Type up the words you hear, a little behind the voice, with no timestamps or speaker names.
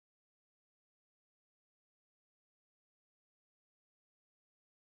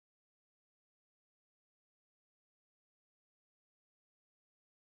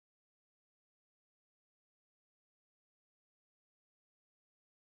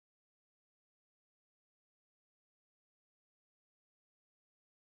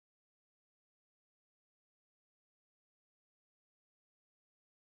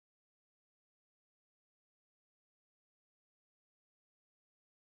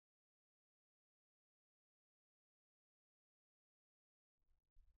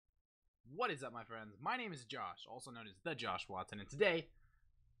What is up, my friends? My name is Josh, also known as TheJoshWatson, and today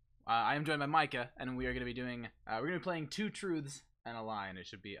I am joined by Myka, and we are going to be doing playing Two Truths and a Lie, and it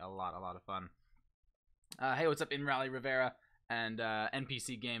should be a lot of fun. Hey, what's up, In Rally Rivera and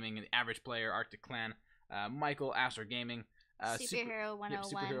NPC Gaming, and the Average Player, Arctic Clan, Michael, Astro Gaming, Superhero 101,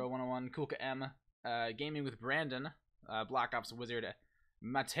 Superhero 101, Kulka M, Gaming with Brandon, Black Ops Wizard,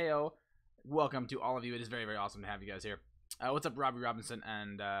 Mateo. Welcome to all of you. It is very awesome to have you guys here. What's up, Robbie Robinson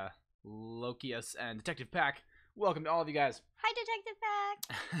and Lokius and Detective Pack? Welcome to all of you guys. Hi, Detective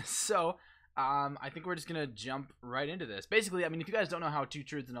Pack. So, I think we're just gonna jump right into this. Basically, I mean, if you guys don't know how Two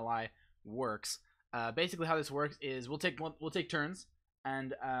Truths and a Lie works, basically how this works is we'll take turns,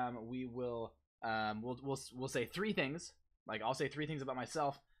 and we'll say three things. Like, I'll say three things about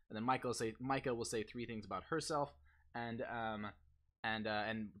myself, and then Myka will say three things about herself, and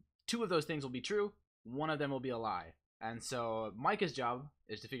two of those things will be true. One of them will be a lie. And so Myka's job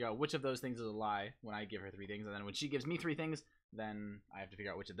is to figure out which of those things is a lie when I give her three things, and then when she gives me three things, then I have to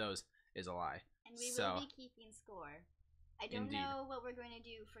figure out which of those is a lie. And we will be keeping score. I don't know what we're going to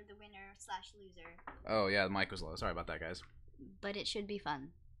do for the winner/loser. Oh yeah, the mic was low. Sorry about that, guys. But it should be fun.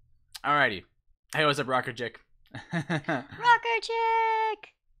 Alrighty. Hey, what's up, Rocker Chick? Rocker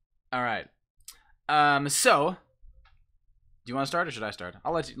Chick! Alright. So do you want to start or should I start?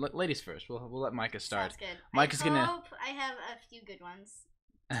 I'll let you, ladies first. We'll let Myka start. Sounds good. Myka's gonna. I hope I have a few good ones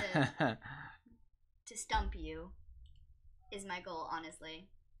to stump you. Is my goal, honestly.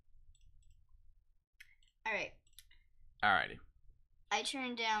 All right. Alrighty. I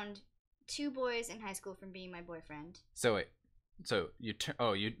turned down 2 boys in high school from being my boyfriend. So wait. So you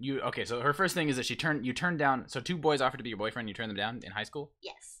okay? So her first thing is that you turned down. So 2 boys offered to be your boyfriend. You turned them down in high school.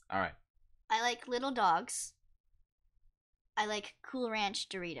 Yes. All right. I like little dogs. I like Cool Ranch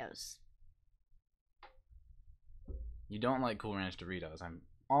Doritos. You don't like Cool Ranch Doritos. I'm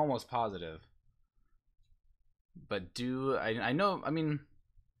almost positive. But I know, I mean,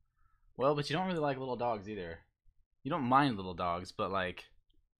 well, but you don't really like little dogs either. You don't mind little dogs, but like,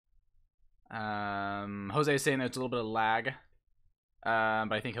 Jose is saying there's a little bit of lag.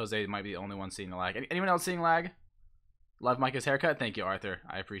 But I think Jose might be the only one seeing the lag. Anyone else seeing lag? Love Myka's haircut? Thank you, Arthur.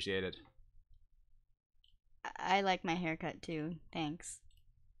 I appreciate it. I like my haircut too. Thanks.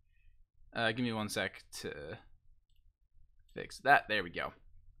 Give me 1 sec to fix that. There we go.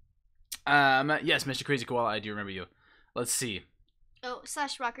 Yes, Mr. Crazy Koala, I do remember you. Let's see. Oh,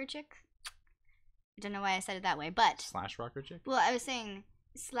 /rocker chick. I don't know why I said it that way, but /rocker chick. Well, I was saying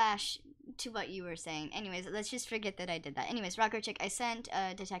 / to what you were saying. Anyways, let's just forget that I did that. Anyways, rocker chick, I sent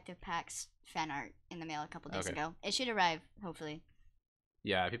Detective Pack's fan art in the mail a couple days ago. It should arrive, hopefully.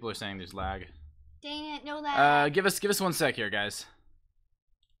 Yeah, people are saying there's lag. Dang it, no lag. Give us 1 sec here, guys.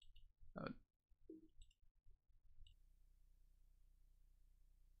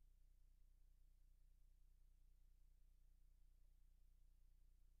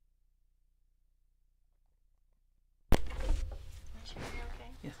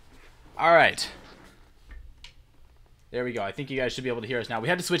 Yes. All right. There we go. I think you guys should be able to hear us now. We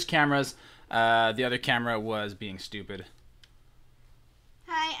had to switch cameras. The other camera was being stupid.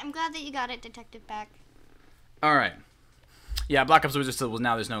 Hi, I'm glad that you got it, Detective Pack. All right. Yeah, Black Ops Wizard still was.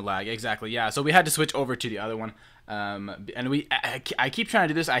 Now there's no lag. Exactly. Yeah. So we had to switch over to the other one. And I keep trying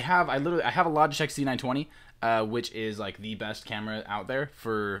to do this. I have a Logitech C920, which is like the best camera out there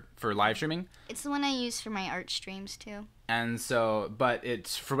for live streaming. It's the one I use for my art streams too. And so, but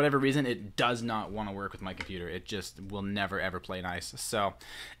it's, for whatever reason, it does not want to work with my computer. It just will never ever play nice. So,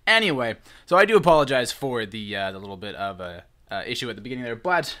 anyway, so I do apologize for the little bit of a issue at the beginning there,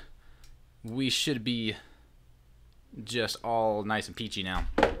 but we should be just all nice and peachy now.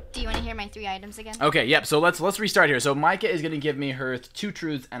 Do you want to hear my 3 items again? Okay, yep. So let's restart here. So Myka is going to give me her 2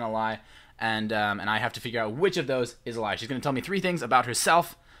 truths and a lie, and I have to figure out which of those is a lie. She's going to tell me 3 things about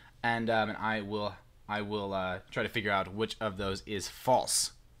herself, and I will try to figure out which of those is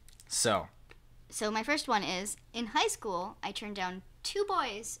false. So my first one is, in high school, I turned down 2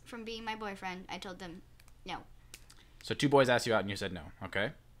 boys from being my boyfriend. I told them no. So 2 boys asked you out and you said no.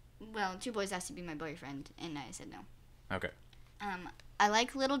 Okay. Well, 2 boys asked to be my boyfriend, and I said no. Okay. I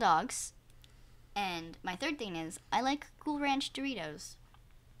like little dogs, and my third thing is I like Cool Ranch Doritos.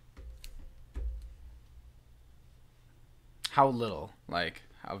 How little? Like,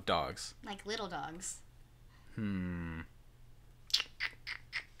 of dogs? Like little dogs. None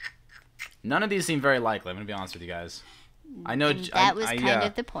of these seem very likely. I'm gonna be honest with you guys. I know that was kind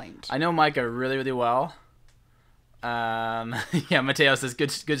of the point. I know Myka really well. Yeah, Mateo says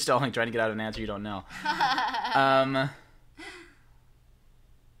good stalling, trying to get out of an answer you don't know.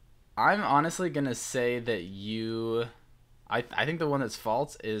 I'm honestly gonna say that I think the one that's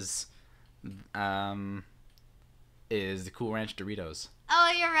false is is the Cool Ranch Doritos.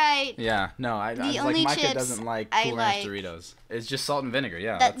 Oh, you're right. Yeah, no, I was only like, Myka chips doesn't like I Cool Ranch like- Doritos. It's just salt and vinegar,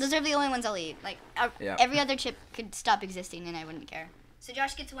 yeah. Those are the only ones I'll eat. Like Yeah. every other chip could stop existing, and I wouldn't care. So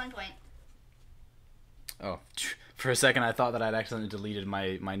Josh gets 1 point. Oh, for a second I thought that I'd accidentally deleted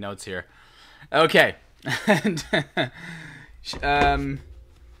my notes here. Okay. And,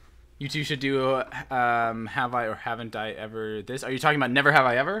 you two should do have I or haven't I ever this. Are you talking about never have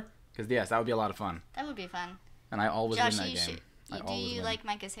I ever? Because yes, that would be a lot of fun. That would be fun. And I always Josh, win that you game. should. Do you like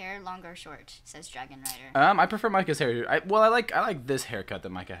Myka's hair, long or short? Says Dragon Rider. I prefer Myka's hair. I like this haircut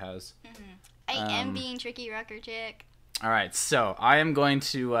that Myka has. I am being tricky, Rocker Chick. All right, so I am going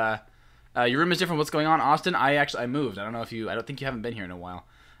to. Your room is different. What's going on, Austin? I moved. I don't think you haven't been here in a while.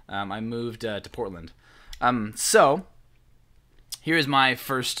 I moved to Portland. So here is my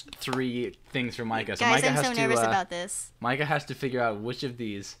first 3 things for Myka. So Guys, Myka I'm has so to, nervous about this. Myka has to figure out which of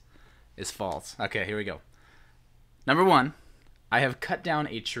these is false. Okay, here we go. Number 1, I have cut down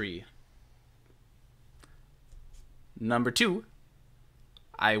a tree. Number 2,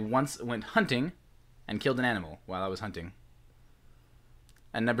 I once went hunting and killed an animal while I was hunting.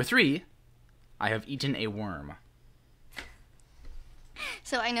 And number 3, I have eaten a worm.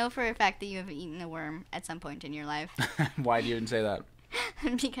 So I know for a fact that you have eaten a worm at some point in your life. Why do you even say that?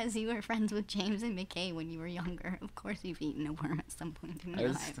 Because you were friends with James and McKay when you were younger. Of course you've eaten a worm at some point in your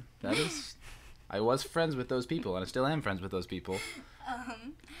life. That is... I was friends with those people, and I still am friends with those people.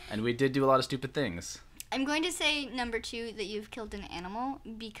 And we did do a lot of stupid things. I'm going to say number 2, that you've killed an animal,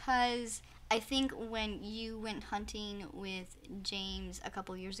 because I think when you went hunting with James a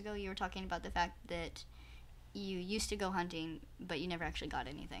couple years ago, you were talking about the fact that you used to go hunting, but you never actually got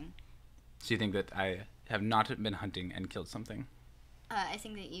anything. So you think that I have not been hunting and killed something? I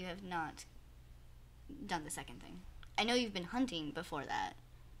think that you have not done the second thing. I know you've been hunting before that,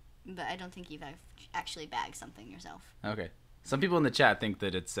 but I don't think you've actually bagged something yourself. Okay. Some people in the chat think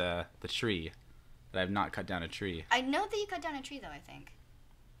that it's the tree, that I have not cut down a tree. I know that you cut down a tree, though, I think.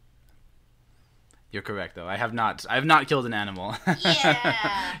 You're correct, though. I have not killed an animal.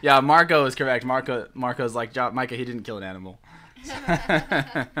 Yeah! Yeah, Marco is correct. Marco's like, Myka, he didn't kill an animal.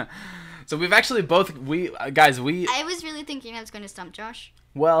 So we've actually both, guys, I was really thinking I was going to stump Josh.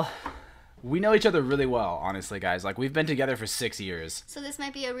 well, we know each other really well, honestly, guys. Like, we've been together for 6 years. So this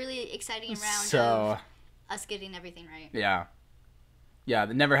might be a really exciting round So, of us getting everything right. yeah. Yeah,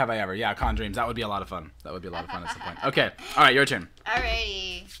 the never have I ever. Yeah, Con Dreams. That would be a lot of fun. That would be a lot of fun at some point. Okay. All right, your turn.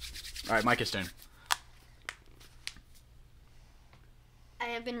 Alrighty. All right, Myka's turn. I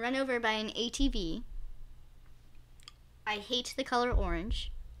have been run over by an ATV. I hate the color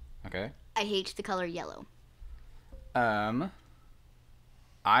orange. Okay. I hate the color yellow.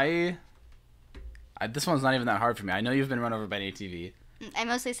 This one's not even that hard for me. I know you've been run over by an ATV. I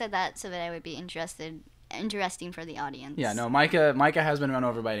mostly said that so that I would be interesting for the audience. Yeah, no, Myka has been run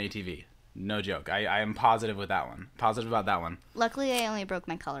over by an ATV. No joke. I am positive with that one. Positive about that one. Luckily, I only broke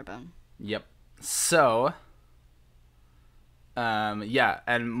my collarbone. Yep. So, yeah,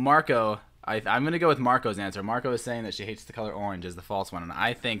 and Marco, I'm going to go with Marco's answer. Marco is saying that she hates the color orange is the false one, and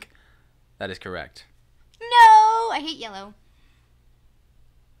I think that is correct. No! I hate yellow.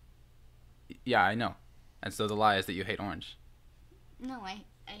 Yeah, I know. And so the lie is that you hate orange. No, I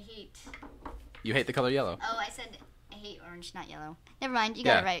hate... You hate the color yellow. Oh, I said I hate orange, not yellow. Never mind, you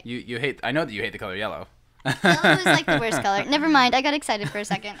got it right. You hate... I know that you hate the color yellow. Yellow is like the worst color. Never mind, I got excited for a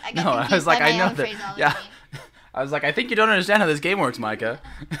second. I got confused I was like, by my I know own that... phraseology. Yeah. I was like, I think you don't understand how this game works, Myka.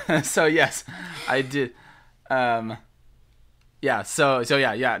 So, yes, I did. Yeah, so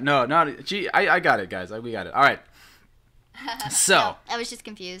yeah. No, gee, I got it, guys. We got it. All right. So. No, I was just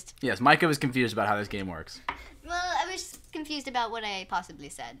confused. Yes, Myka was confused about how this game works. Well, I was confused about what I possibly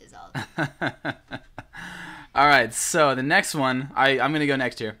said, is all. All right, so the next one, I'm gonna go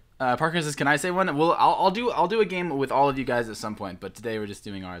next here. Parker says, "Can I say one?" Well, I'll do a game with all of you guys at some point, but today we're just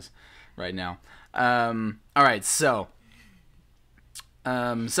doing ours right now. All right, so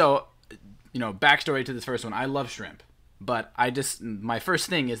backstory to this first one. I love shrimp, but my first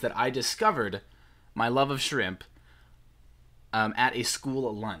thing is that I discovered my love of shrimp at a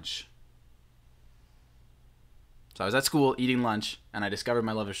school lunch. So I was at school eating lunch, and I discovered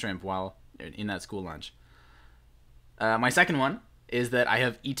my love of shrimp while in that school lunch. My second one is that I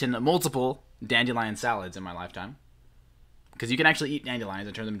have eaten multiple dandelion salads in my lifetime. Because you can actually eat dandelions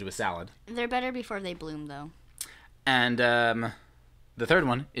and turn them into a salad. They're better before they bloom, though. And the third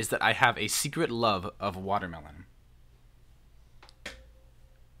one is that I have a secret love of watermelon.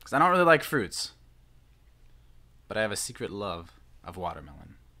 Because I don't really like fruits. But I have a secret love of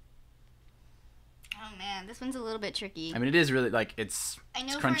watermelon. Oh, man, this one's a little bit tricky. I mean, it is really, like, it's I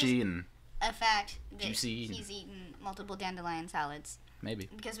know crunchy and... a fact that Juicy. he's eaten multiple dandelion salads. Maybe.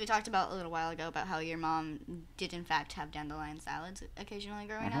 Because we talked about a little while ago about how your mom did in fact have dandelion salads occasionally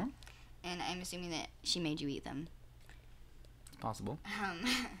growing up. And I'm assuming that she made you eat them. It's possible.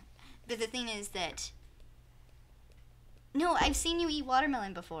 But the thing is that... No, I've seen you eat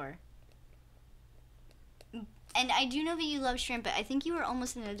watermelon before. And I do know that you love shrimp, but I think you were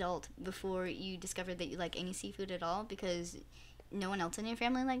almost an adult before you discovered that you like any seafood at all, because no one else in your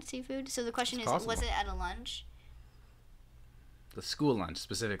family liked seafood. So the question is, was it at a lunch? The school lunch,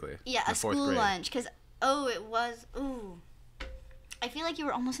 specifically. Yeah, a school lunch. Because, it was... Ooh. I feel like you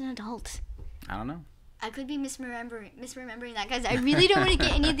were almost an adult. I don't know. I could be misremembering that, guys. I really don't want to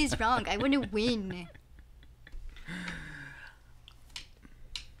get any of these wrong. I want to win.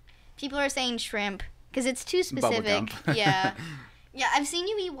 People are saying shrimp. Because it's too specific. Yeah. Yeah, I've seen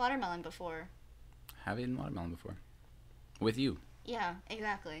you eat watermelon before. Have eaten watermelon before. With you. Yeah,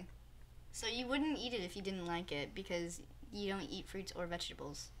 exactly. So you wouldn't eat it if you didn't like it, because you don't eat fruits or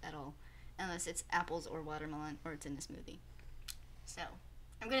vegetables at all. Unless it's apples or watermelon, or it's in a smoothie. So,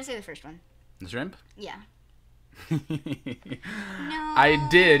 I'm going to say the first one. The shrimp? Yeah. No. No. I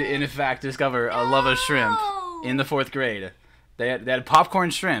did, in fact, discover a love of shrimp in the 4th grade. They had popcorn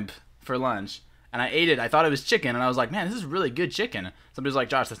shrimp for lunch. And I ate it. I thought it was chicken, and I was like, "Man, this is really good chicken." Somebody's like,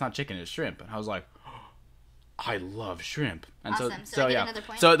 "Josh, that's not chicken; it's shrimp." And I was like, "I love shrimp." And awesome. So I get another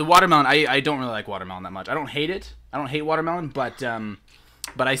point? So the watermelon, I don't really like watermelon that much. I don't hate it. I don't hate watermelon, but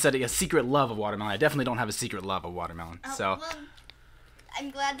I said a secret love of watermelon. I definitely don't have a secret love of watermelon. So. Well,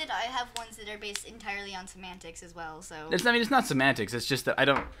 I'm glad that I have ones that are based entirely on semantics as well. So. It's not semantics. It's just that I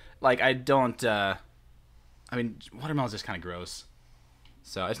don't. I mean, watermelon's just kind of gross.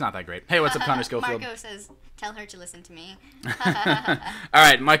 So, it's not that great. Hey, what's up, Connor Schofield? Marco says, tell her to listen to me.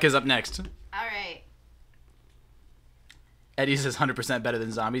 Alright, Myka's up next. Alright. Eddie says 100% better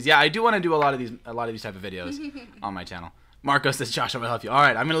than zombies. Yeah, I do want to do a lot of these type of videos on my channel. Marco says, Josh, I will help you.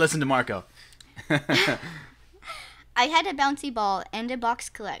 Alright, I'm going to listen to Marco. I had a bouncy ball and a box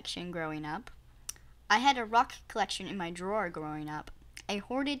collection growing up. I had a rock collection in my drawer growing up. I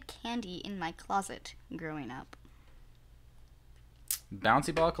hoarded candy in my closet growing up.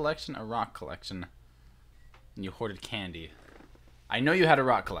 Bouncy ball collection, a rock collection, and you hoarded candy. I know you had a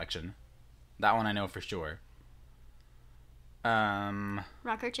rock collection. That one I know for sure.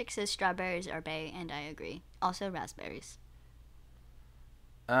 Rocker Chick says strawberries are bae, and I agree. Also raspberries.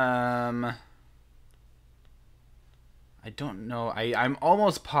 I don't know. I'm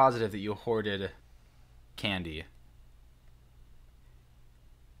almost positive that you hoarded candy.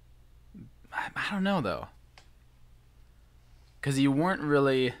 I don't know, though. Because you weren't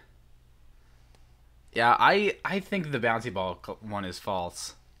really... Yeah, I think the bouncy ball one is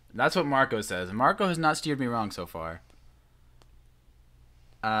false. That's what Marco says. Marco has not steered me wrong so far.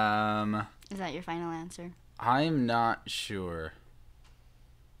 Is that your final answer? I'm not sure.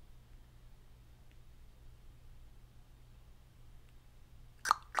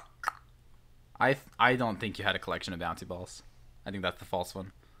 I don't think you had a collection of bouncy balls. I think that's the false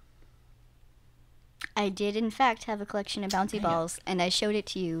one. I did, in fact, have a collection of bouncy balls, and I showed it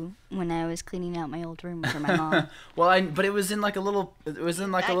to you when I was cleaning out my old room for my mom. Well, but it was in like a little. It was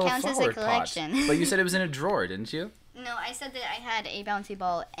in like a little counts as flower a collection. pot. But you said it was in a drawer, didn't you? No, I said that I had a bouncy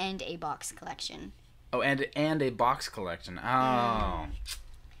ball and a box collection. Oh, and a box collection. Oh.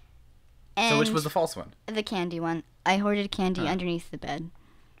 And so which was the false one? The candy one. I hoarded candy underneath the bed.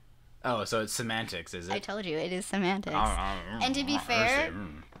 Oh, so it's semantics, is it? I told you, it is semantics. And to be fair,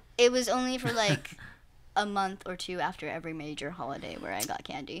 Mm. it was only for like a month or two after every major holiday where I got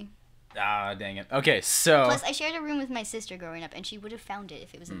candy. Ah, dang it. Okay, so... Plus, I shared a room with my sister growing up, and she would have found it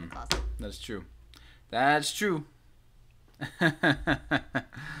if it was in the closet. That's true. That's true.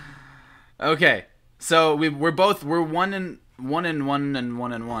 Okay, so we're 1 and 1 and 1 and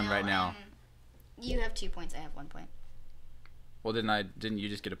 1 and 1 right now. You have 2 points. I have 1 point. Well, didn't you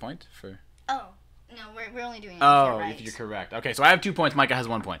just get a point for? Oh no, we're only doing it. Oh, if if you're correct. Okay, so I have 2 points. Myka has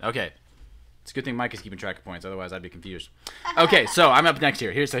 1 point. Okay, it's a good thing Myka's keeping track of points. Otherwise, I'd be confused. Okay, so I'm up next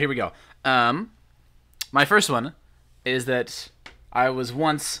here. Here we go. My first one is that I was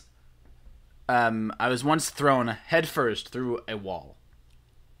once thrown headfirst through a wall.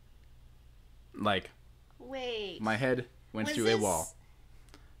 Like, wait, my head went was through a this wall.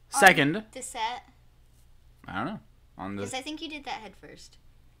 on Second, the set? I don't know. Because I think you did that head first.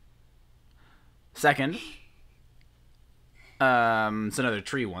 Second, it's another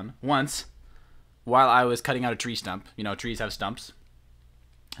tree one. Once, while I was cutting out a tree stump, you know, trees have stumps.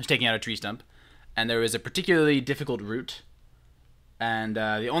 I was taking out a tree stump, and there was a particularly difficult root, and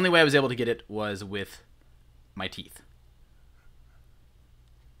the only way I was able to get it was with my teeth.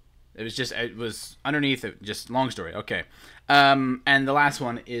 It was underneath it. Just long story. Okay. And the last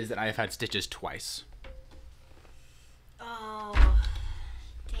one is that I have had stitches twice. Oh,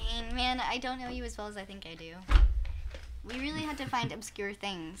 dang, man, I don't know you as well as I think I do. We really had to find obscure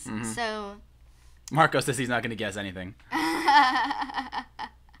things. So Marco says he's not going to guess anything.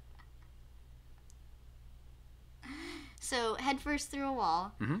 So, head first through a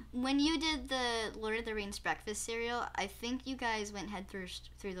wall. When you did the Lord of the Rings breakfast cereal, I think you guys went head first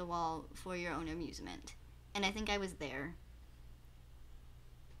through the wall for your own amusement. And I think I was there.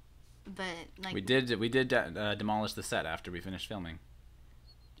 But, like... We did demolish the set after we finished filming.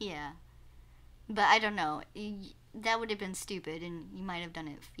 Yeah. But I don't know. That would have been stupid, and you might have done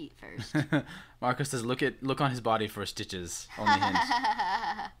it feet first. Marco says, look on his body for stitches. Only hint.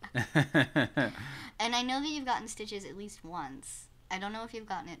 And I know that you've gotten stitches at least once. I don't know if you've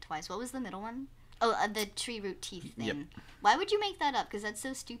gotten it twice. What was the middle one? Oh, the tree root teeth thing. Yep. Why would you make that up? Because that's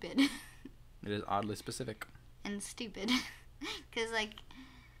so stupid. It is oddly specific. And stupid. Because, like,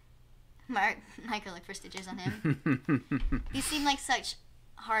 Myka looked for stitches on him. These seem like such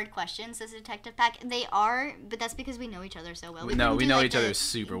hard questions as a detective pack. They are, but that's because we know each other so well. We know each other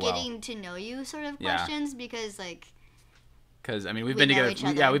super well. Getting to know you sort of questions because, like... Because, I mean, we've been together...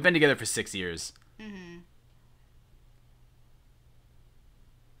 Yeah, we've been together for 6 years.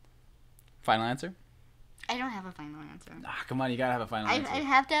 Final answer? I don't have a final answer. Come on, you gotta have a final answer. I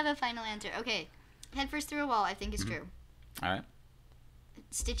have to have a final answer. Okay. Head first through a wall, I think is true. Alright.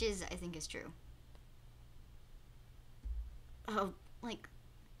 Stitches, I think is true. Oh, like...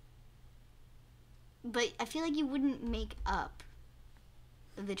 But I feel like you wouldn't make up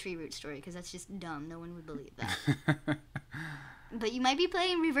the tree root story because that's just dumb. No one would believe that. But you might be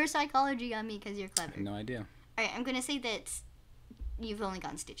playing reverse psychology on me because you're clever. No idea. Alright, I'm going to say that you've only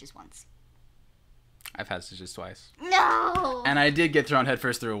gotten stitches once. I've had stitches twice. No! And I did get thrown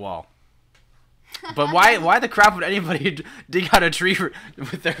headfirst through a wall. But why the crap would anybody dig out a tree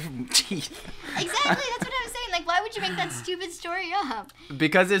with their teeth? Exactly, that's what I was saying. Like, why would you make that stupid story up?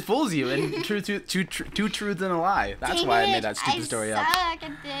 Because it fools you, and two truths and a lie. That's why I made that stupid story up. I suck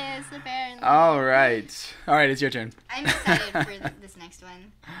at this, apparently. All right, it's your turn. I'm excited for this next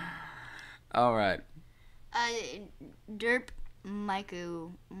one. All right. Derp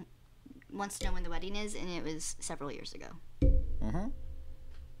Myku wants to know when the wedding is, and it was several years ago. All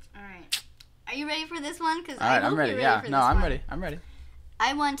right. Are you ready for this one? Because I'm ready. Yeah, no, I'm ready. I'm ready.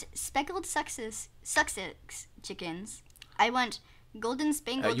 I want speckled Sussex chickens. I want golden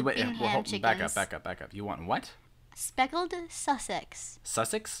spangled Bingham chickens. Back up. You want what? Speckled Sussex.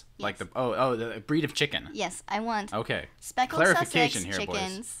 Sussex? Yes. Like the breed of chicken. Yes, I want. Okay. Speckled Clarification Sussex here,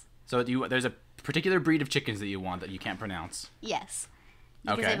 chickens. Boys. So there's a particular breed of chickens that you want that you can't pronounce. Yes.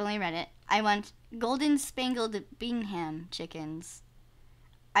 Because Okay. I've only read it. I want golden spangled Bingham chickens.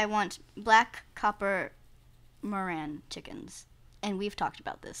 I want black copper Moran chickens. And we've talked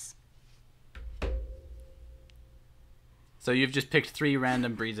about this. So you've just picked 3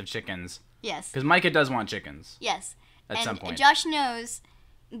 random breeds of chickens. Yes. Because Myka does want chickens. Yes. At some point. Josh knows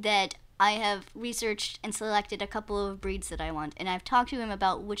that I have researched and selected a couple of breeds that I want. And I've talked to him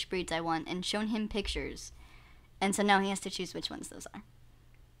about which breeds I want and shown him pictures. And so now he has to choose which ones those are.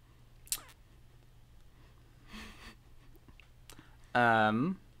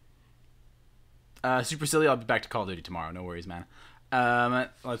 Super silly. I'll be back to Call of Duty tomorrow. No worries, man.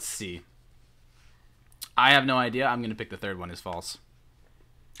 Let's see. I have no idea. I'm gonna pick the third one as false.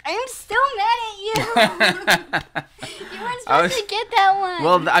 I am so mad at you. You weren't supposed to get that one.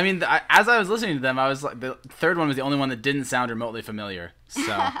 Well, I mean, as I was listening to them, I was like, the third one was the only one that didn't sound remotely familiar.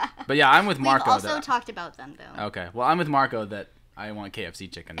 So, but yeah, I'm with Marco. We've also talked about them though. Okay, well, I'm with Marco that I want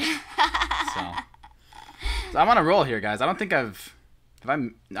KFC chicken. so I'm on a roll here, guys. I don't think I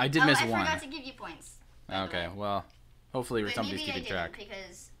did miss one. I forgot to give you points. Okay, well, hopefully somebody's keeping track.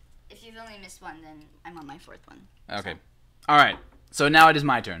 Because if you've only missed one, then I'm on my 4th one. Okay, all right. So now it is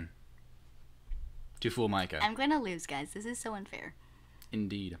my turn to fool Myka. I'm going to lose, guys. This is so unfair.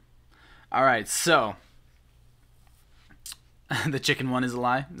 Indeed. All right, so the chicken one is a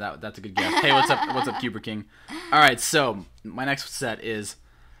lie. That's a good guess. Hey, what's up? What's up, Cuber King? All right, so my next set is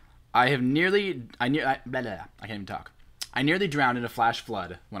I can't even talk. I nearly drowned in a flash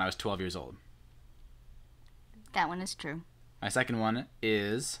flood when I was 12 years old. That one is true. My second one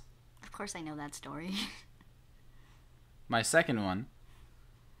is... Of course I know that story. My second one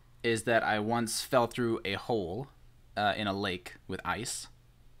is that I once fell through a hole in a lake with ice.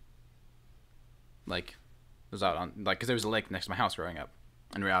 Like, it was out on... Like, because there was a lake next to my house growing up.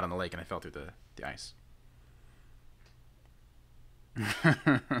 And we were out on the lake and I fell through the ice.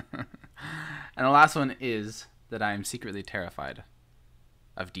 And the last one is that I am secretly terrified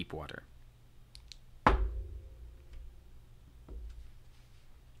of deep water?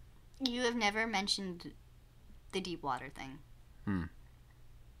 You have never mentioned the deep water thing.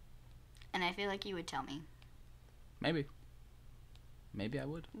 And I feel like you would tell me. Maybe I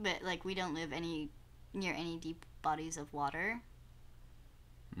would. But, like, we don't live near any deep bodies of water.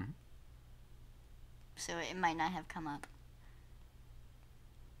 Mm-hmm. So it might not have come up.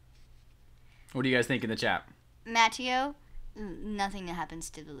 What do you guys think in the chat? Matteo, nothing that happens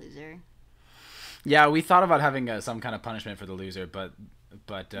to the loser. Yeah, we thought about having some kind of punishment for the loser, but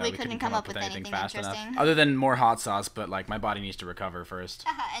we couldn't come up with anything fast interesting. enough. Other than more hot sauce, but like my body needs to recover first.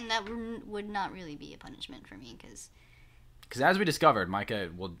 And that would not really be a punishment for me, because as we discovered,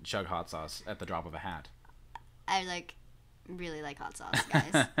 Myka will chug hot sauce at the drop of a hat. I really like hot sauce,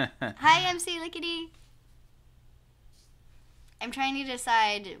 guys. Hi, MC Lickety. I'm trying to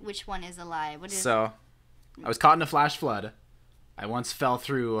decide which one is a lie. So, I was caught in a flash flood. I once fell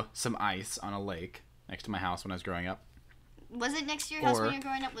through some ice on a lake next to my house when I was growing up. Was it next to your house when you were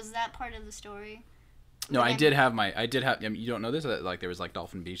growing up? Was that part of the story? No, I did have. You don't know this? Like there was like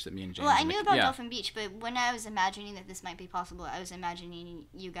Dolphin Beach that me and James. Well, I knew about Dolphin Beach, but when I was imagining that this might be possible, I was imagining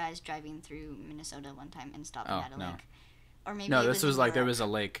you guys driving through Minnesota one time and stopping at a lake. Or maybe this was like there was a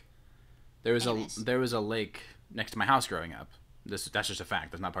lake. There was a lake next to my house growing up. That's just a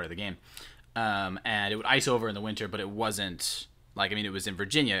fact. That's not part of the game. And it would ice over in the winter, but it wasn't like, I mean, it was in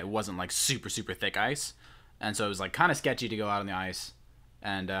Virginia. It wasn't like super, super thick ice. And so it was like kind of sketchy to go out on the ice.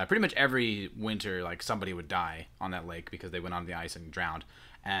 And pretty much every winter, like somebody would die on that lake because they went on the ice and drowned.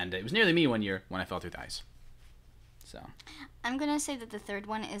 And it was nearly me one year when I fell through the ice. So I'm gonna say that the third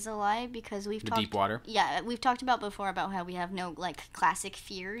one is a lie because we've talked deep water. Yeah, we've talked about before about how we have no like classic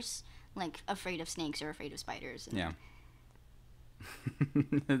fears, like afraid of snakes or afraid of spiders. Yeah.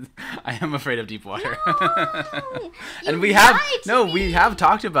 I am afraid of deep water. No, and we have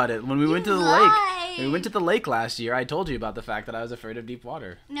talked about it when we went to the lake. When we went to the lake last year. I told you about the fact that I was afraid of deep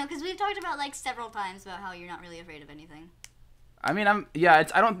water. No, because we've talked about like several times about how you're not really afraid of anything. I mean,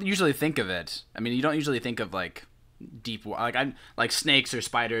 I don't usually think of it. I mean, you don't usually think of like deep water, like I'm like snakes or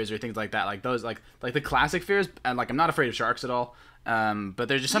spiders or things like that. Like those, like the classic fears. And like I'm not afraid of sharks at all. But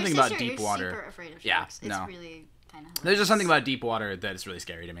there's just something about deep water. Super afraid of sharks. Yeah, it's really kind of. There's just something about deep water that is really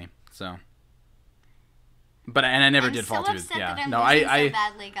scary to me. So. But I never did fall through. Yeah. That I'm so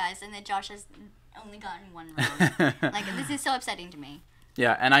badly, guys, and that Josh has only gotten one wrong. Like this is so upsetting to me.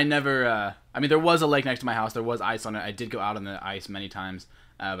 Yeah, and I never. I mean, there was a lake next to my house. There was ice on it. I did go out on the ice many times,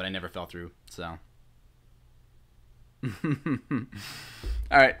 but I never fell through. So. All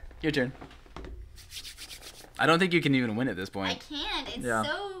right, your turn. I don't think you can even win at this point. I can't. It's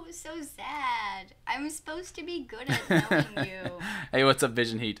so sad. I'm supposed to be good at knowing you. Hey, what's up,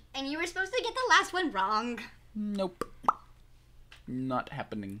 Vision Heat? And you were supposed to get the last one wrong. Nope. Not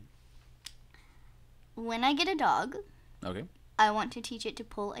happening. When I get a dog, okay, I want to teach it to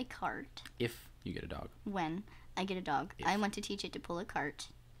pull a cart. If you get a dog. When I get a dog, I want to teach it to pull a cart.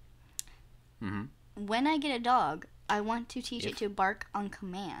 Mm-hmm. When I get a dog, I want to teach it to bark on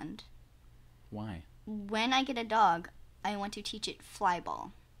command. Why? When I get a dog, I want to teach it fly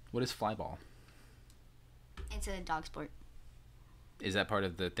ball. What is fly ball? It's a dog sport. Is that part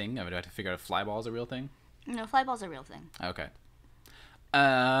of the thing? I would have to figure out if fly ball is a real thing. No, fly ball's a real thing. Okay.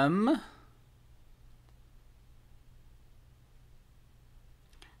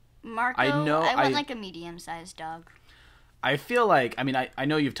 Marco, I want like a medium-sized dog. I feel like, I mean, I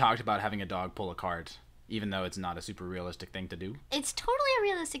know you've talked about having a dog pull a cart, even though it's not a super realistic thing to do. It's totally a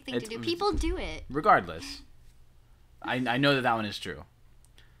realistic thing to do. People do it. Regardless. I know that one is true.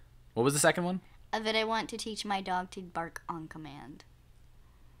 What was the second one? That I want to teach my dog to bark on command.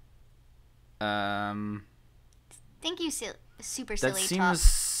 Thank you, super silly That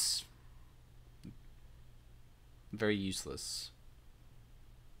seems very useless.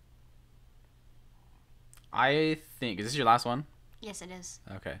 I think... Is this your last one? Yes, it is.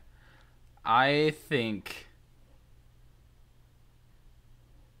 Okay. I think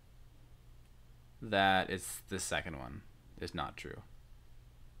that it's the second one is not true.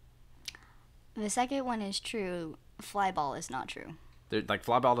 The second one is true. Fly ball is not true. Like,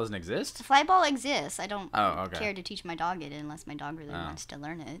 fly ball doesn't exist? Fly ball exists. I don't okay. care to teach my dog it unless my dog really wants to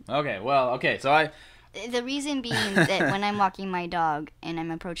learn it. Okay, well, okay, so The reason being that when I'm walking my dog and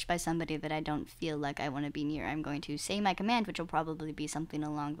I'm approached by somebody that I don't feel like I want to be near, I'm going to say my command, which will probably be something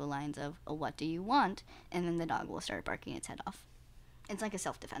along the lines of, what do you want? And then the dog will start barking its head off. It's like a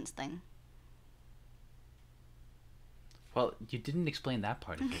self-defense thing. Well, you didn't explain that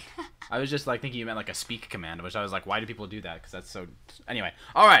part of it. I was just like thinking you meant like a speak command, which I was like, why do people do that? Because that's so. Anyway,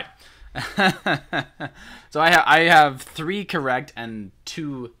 all right. So I have 3 correct and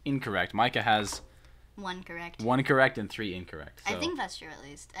 2 incorrect. Myka has 1 correct. 1 correct and 3 incorrect. So. I think that's true at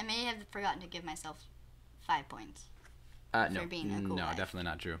least. I may have forgotten to give myself 5 points. No, for being a cool no, wife. definitely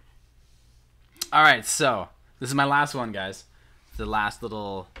not true. All right, so this is my last one, guys. The last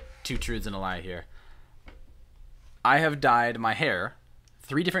little 2 truths and a lie here. I have dyed my hair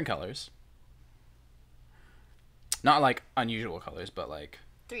 3 different colors. Not like unusual colors, but like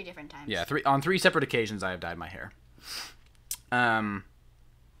 3 different times. yeah, on 3 separate occasions I have dyed my hair.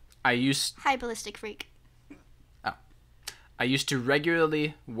 I used Hi, ballistic freak. I used to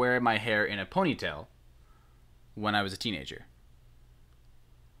regularly wear my hair in a ponytail when I was a teenager.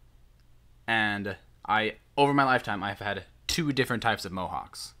 And over my lifetime, I've had 2 different types of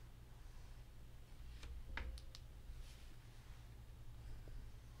mohawks.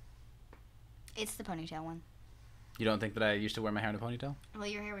 It's the ponytail one. You don't think that I used to wear my hair in a ponytail? Well,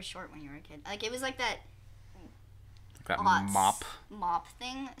 your hair was short when you were a kid. Like, it was like that That aughts mop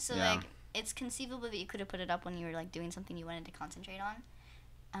thing. So, Yeah. like, it's conceivable that you could have put it up when you were, like, doing something you wanted to concentrate on.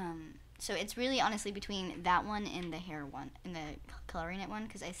 So it's really honestly between that one and the hair one, and the coloring it one,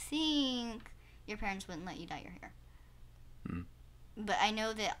 because I think your parents wouldn't let you dye your hair. But I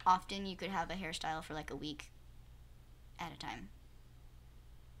know that often you could have a hairstyle for like a week at a time.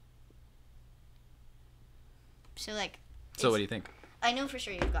 So like. So what do you think? I know for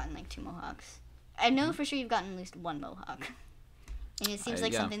sure you've gotten like 2 mohawks. I know for sure you've gotten at least 1 mohawk. And it seems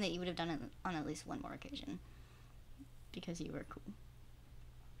like yeah. something that you would have done on at least 1 more occasion. Because you were cool.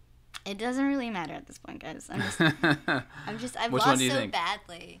 It doesn't really matter at this point, guys. I've Which one lost do you so think?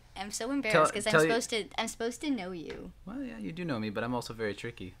 badly. I'm so embarrassed because I'm supposed to know you. Well, yeah, you do know me, but I'm also very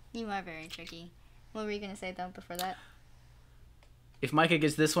tricky. You are very tricky. What were you gonna say though before that? If Myka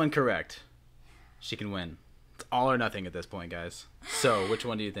gets this one correct, she can win. It's all or nothing at this point, guys. So, which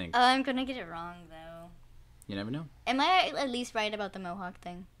one do you think? I'm gonna get it wrong though. You never know. Am I at least right about the mohawk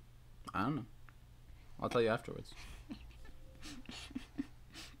thing? I don't know. I'll tell you afterwards.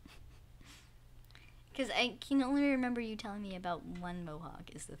 Because I can only remember you telling me about 1 mohawk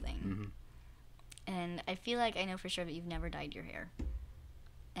is the thing. Mm-hmm. And I feel like I know for sure that you've never dyed your hair.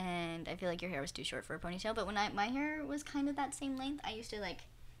 And I feel like your hair was too short for a ponytail. But when my hair was kind of that same length, I used to like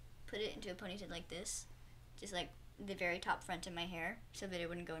put it into a ponytail like this. Just like the very top front of my hair so that it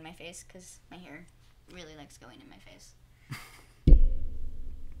wouldn't go in my face because my hair really likes going in my face.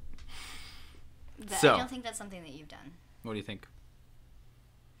 But So, I don't think that's something that you've done. what do you think?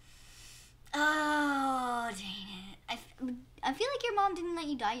 Oh, dang it. I feel like your mom didn't let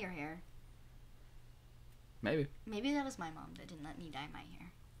you dye your hair. Maybe. Maybe that was my mom that didn't let me dye my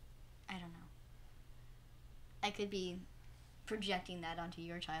hair. I don't know. I could be projecting that onto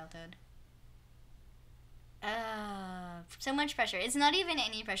your childhood. So much pressure. It's not even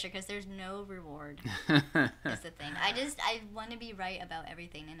any pressure because there's no reward. That's the thing. I want to be right about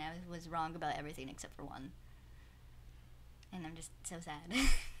everything, and I was wrong about everything except for 1. And I'm just so sad.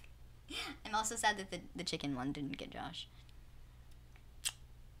 I'm also sad that the chicken one didn't get Josh.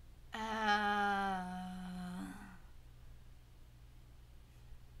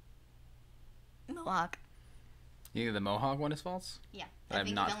 Mohawk. You think the mohawk one is false? Yeah, I I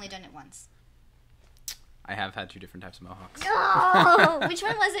think not- you've only done it once. I have had 2 different types of mohawks. Oh, which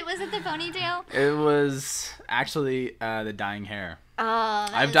one was it? Was it the ponytail? It was actually the dyeing hair. Oh,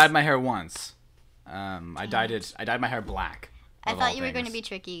 I've dyed my hair once. I dyed my hair black. I of thought all you were going to things. be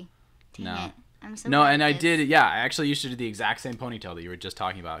tricky. Dang No. it. I'm so No, bad and at I this. did. Yeah, I actually used to do the exact same ponytail that you were just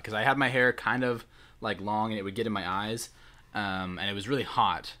talking about because I had my hair kind of like long and it would get in my eyes, and it was really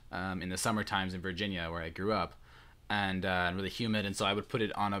hot in the summer times in Virginia where I grew up, and really humid, and so I would put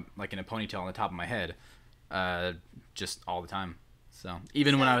it on in a ponytail on the top of my head, just all the time. So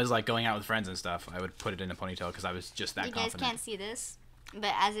even when I was like going out with friends and stuff, I would put it in a ponytail because I was just that You guys confident. can't see this,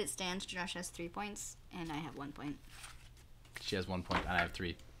 but as it stands, Josh has 3 points, and I have 1 point. She has 1 point and I have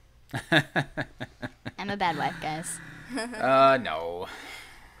 3. I'm a bad wife, guys. No.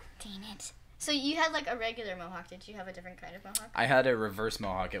 Dang it. So you had like a regular mohawk. Did you have a different kind of mohawk? I had a reverse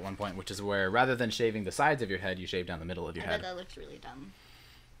mohawk at one point, which is where rather than shaving the sides of your head, you shave down the middle of your I head. bet that looks really dumb.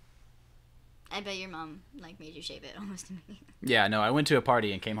 I bet your mom like made you shave it almost immediately. Yeah, no, I went to a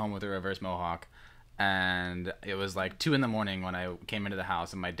party and came home with a reverse mohawk, and it was like 2 a.m. when I came into the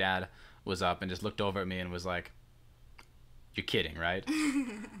house, and my dad was up and just looked over at me and was like, "You're kidding, right?"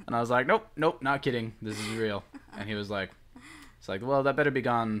 And I was like, "Nope, not kidding. This is real." And he was like, "It's like, well, that better be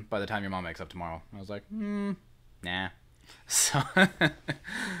gone by the time your mom wakes up tomorrow." And I was like, nah. So,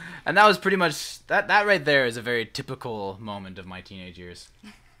 And that was pretty much that right there is a very typical moment of my teenage years.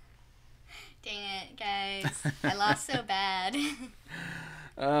 Dang it, guys. I lost so bad.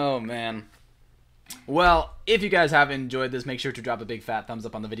 Oh, man. Well, if you guys have enjoyed this, make sure to drop a big fat thumbs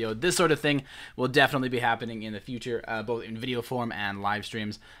up on the video. This sort of thing will definitely be happening in the future, both in video form and live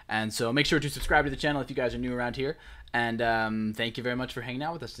streams. And so make sure to subscribe to the channel if you guys are new around here. And thank you very much for hanging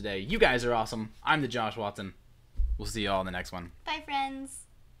out with us today. You guys are awesome. I'm the Josh Watson. We'll see you all in the next one. Bye, friends.